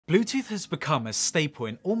Bluetooth has become a staple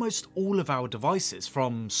in almost all of our devices,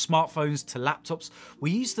 from smartphones to laptops.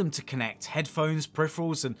 We use them to connect headphones,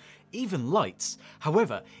 peripherals, and even lights.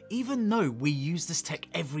 However, even though we use this tech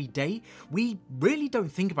every day, we really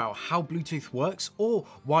don't think about how Bluetooth works or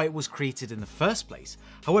why it was created in the first place.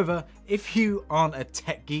 However, if you aren't a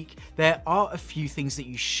tech geek, there are a few things that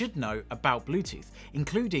you should know about Bluetooth,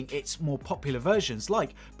 including its more popular versions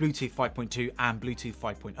like Bluetooth 5.2 and Bluetooth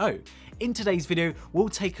 5.0. In today's video, we'll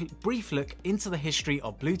take a brief look into the history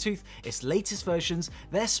of Bluetooth, its latest versions,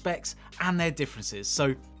 their specs, and their differences.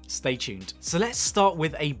 So stay tuned. So let's start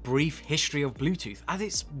with a brief history of Bluetooth, as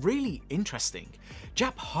it's really interesting.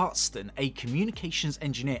 Jaap Hartsten, a communications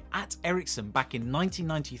engineer at Ericsson back in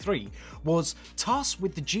 1993, was tasked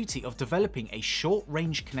with the duty of developing a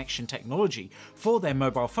short-range connection technology for their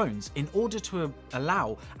mobile phones in order to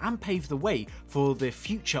allow and pave the way for the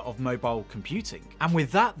future of mobile computing. And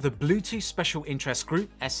with that, the Bluetooth Special Interest Group,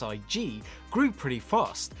 SIG, grew pretty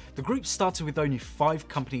fast. The group started with only 5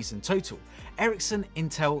 companies in total: Ericsson,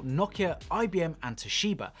 Intel, Nokia, IBM, and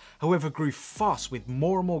Toshiba, however grew fast with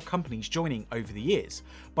more and more companies joining over the years.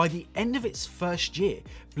 By the end of its first year,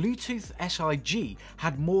 Bluetooth SIG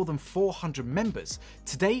had more than 400 members.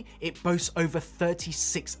 Today, it boasts over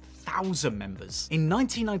 36,000 members. In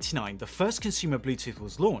 1999, the first consumer Bluetooth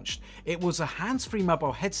was launched. It was a hands-free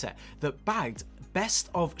mobile headset that bagged Best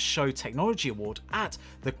of Show Technology Award at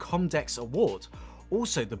the Comdex Award.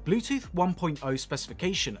 Also, the Bluetooth 1.0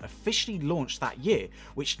 specification officially launched that year,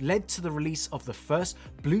 which led to the release of the first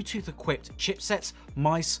Bluetooth-equipped chipsets,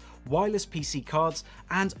 mice, wireless PC cards,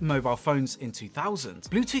 and mobile phones in 2000.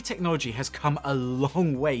 Bluetooth technology has come a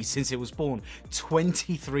long way since it was born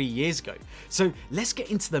 23 years ago. So let's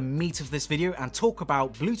get into the meat of this video and talk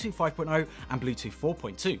about Bluetooth 5.0 and Bluetooth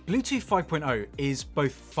 4.2. Bluetooth 5.0 is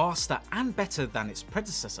both faster and better than its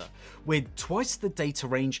predecessor, with twice the data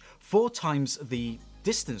range, 4 times the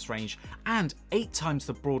distance range, and 8 times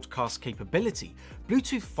the broadcast capability.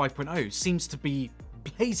 Bluetooth 5.0 seems to be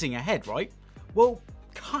blazing ahead, right? Well,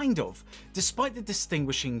 kind of. Despite the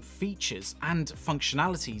distinguishing features and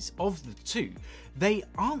functionalities of the two, they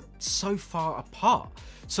aren't so far apart.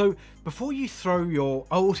 So before you throw your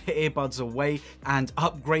old earbuds away and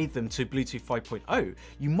upgrade them to Bluetooth 5.0,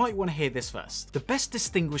 you might want to hear this first. The best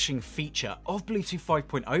distinguishing feature of Bluetooth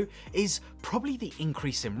 5.0 is probably the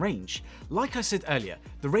increase in range. Like I said earlier,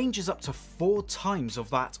 the range is up to 4 times of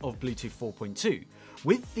that of Bluetooth 4.2.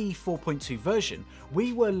 With the 4.2 version,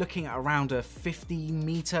 we were looking at around a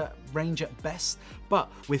 50-meter range at best,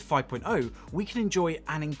 but with 5.0, we can enjoy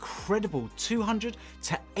an incredible 200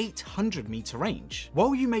 to 800 meter range.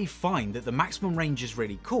 While you may find that the maximum range is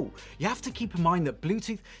really cool, you have to keep in mind that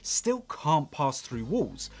Bluetooth still can't pass through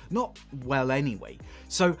walls, not well anyway.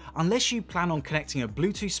 So unless you plan on connecting a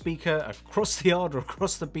Bluetooth speaker across the yard or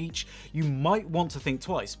across the beach, you might want to think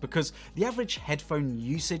twice, because the average headphone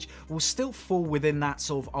usage will still fall within that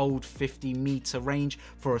sort of old 50-meter range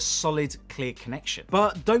for a solid, clear connection.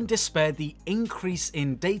 But don't despair, the increase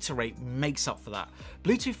in data rate makes up for that.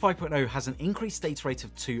 Bluetooth 5.0 has an increased data rate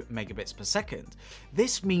of 2 megabits per second.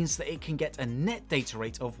 This means that it can get a net data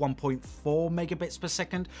rate of 1.4 megabits per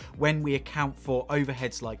second when we account for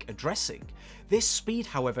overheads like addressing. This speed,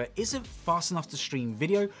 however, isn't fast enough to stream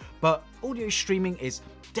video, but audio streaming is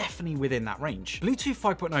definitely within that range. Bluetooth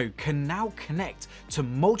 5.0 can now connect to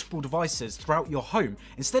multiple devices throughout your home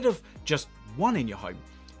instead of just one in your home.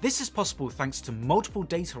 This is possible thanks to multiple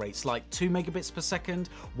data rates like 2 megabits per second,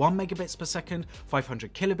 1 megabits per second,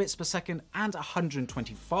 500 kilobits per second, and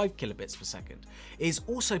 125 kilobits per second. It is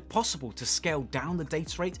also possible to scale down the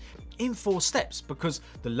data rate in 4 steps, because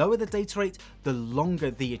the lower the data rate, the longer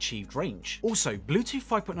the achieved range. Also, Bluetooth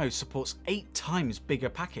 5.0 supports 8 times bigger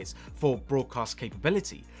packets for broadcast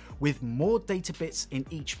capability. With more data bits in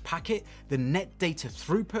each packet, the net data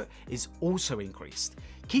throughput is also increased.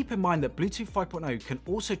 Keep in mind that Bluetooth 5.0 can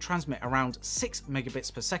also transmit around 6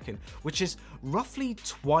 megabits per second, which is roughly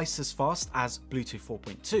twice as fast as Bluetooth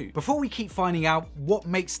 4.2. Before we keep finding out what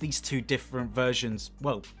makes these two different versions,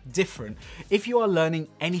 well, different, if you are learning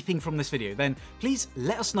anything from this video, then please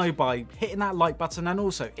let us know by hitting that like button, and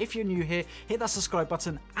also if you're new here, hit that subscribe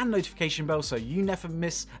button and notification bell so you never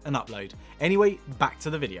miss an upload. Anyway, back to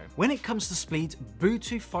the video. When it comes to speed,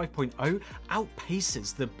 Bluetooth 5.0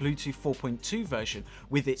 outpaces the Bluetooth 4.2 version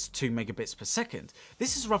with with its 2 megabits per second.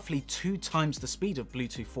 This is roughly 2 times the speed of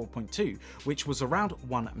Bluetooth 4.2, which was around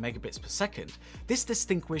 1 megabits per second. This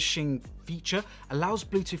distinguishing feature allows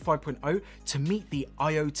Bluetooth 5.0 to meet the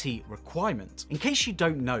IoT requirement. In case you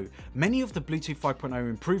don't know, many of the Bluetooth 5.0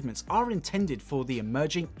 improvements are intended for the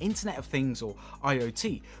emerging Internet of Things, or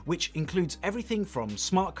IoT, which includes everything from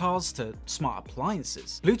smart cars to smart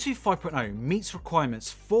appliances. Bluetooth 5.0 meets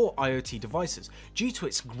requirements for IoT devices due to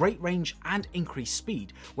its great range and increased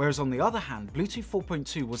speed, whereas on the other hand, Bluetooth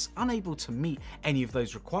 4.2 was unable to meet any of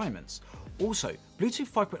those requirements. Also, Bluetooth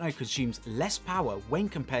 5.0 consumes less power when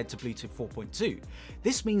compared to Bluetooth 4.2.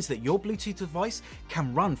 This means that your Bluetooth device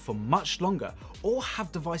can run for much longer, or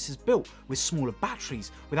have devices built with smaller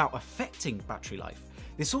batteries without affecting battery life.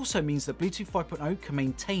 This also means that Bluetooth 5.0 can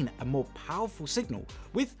maintain a more powerful signal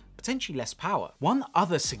with potentially less power. One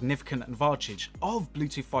other significant advantage of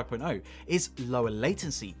Bluetooth 5.0 is lower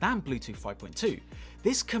latency than Bluetooth 5.2.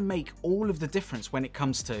 This can make all of the difference when it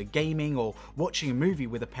comes to gaming or watching a movie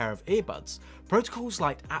with a pair of earbuds. Protocols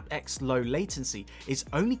like aptX low latency is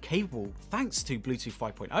only capable thanks to Bluetooth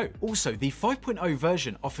 5.0. Also, the 5.0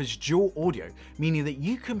 version offers dual audio, meaning that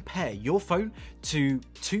you can pair your phone to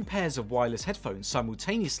 2 pairs of wireless headphones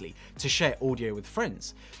simultaneously to share audio with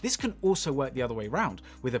friends. This can also work the other way around,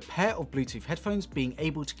 with a pair of Bluetooth headphones being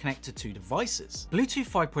able to connect to 2 devices. Bluetooth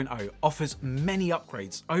 5.0 offers many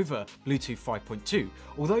upgrades over Bluetooth 5.2,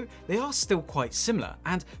 although they are still quite similar,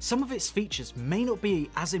 and some of its features may not be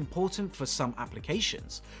as important for some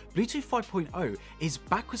applications. Bluetooth 5.0 is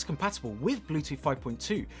backwards compatible with Bluetooth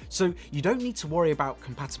 5.2, so you don't need to worry about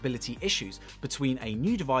compatibility issues between a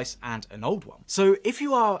new device and an old one. So if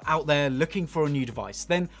you are out there looking for a new device,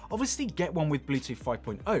 then obviously get one with Bluetooth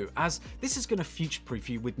 5.0, as this is going to future-proof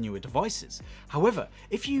you with newer devices. However,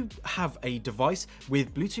 if you have a device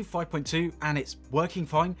with Bluetooth 5.2 and it's working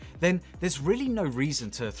fine, then there's really no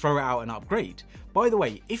reason to throw it out and upgrade. By the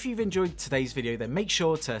way, if you've enjoyed today's video, then make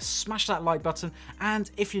sure to smash that like button,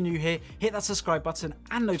 and if you're new here, hit that subscribe button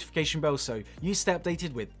and notification bell so you stay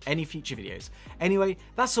updated with any future videos. Anyway,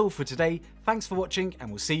 that's all for today. Thanks for watching, and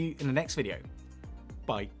we'll see you in the next video.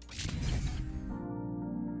 Bye.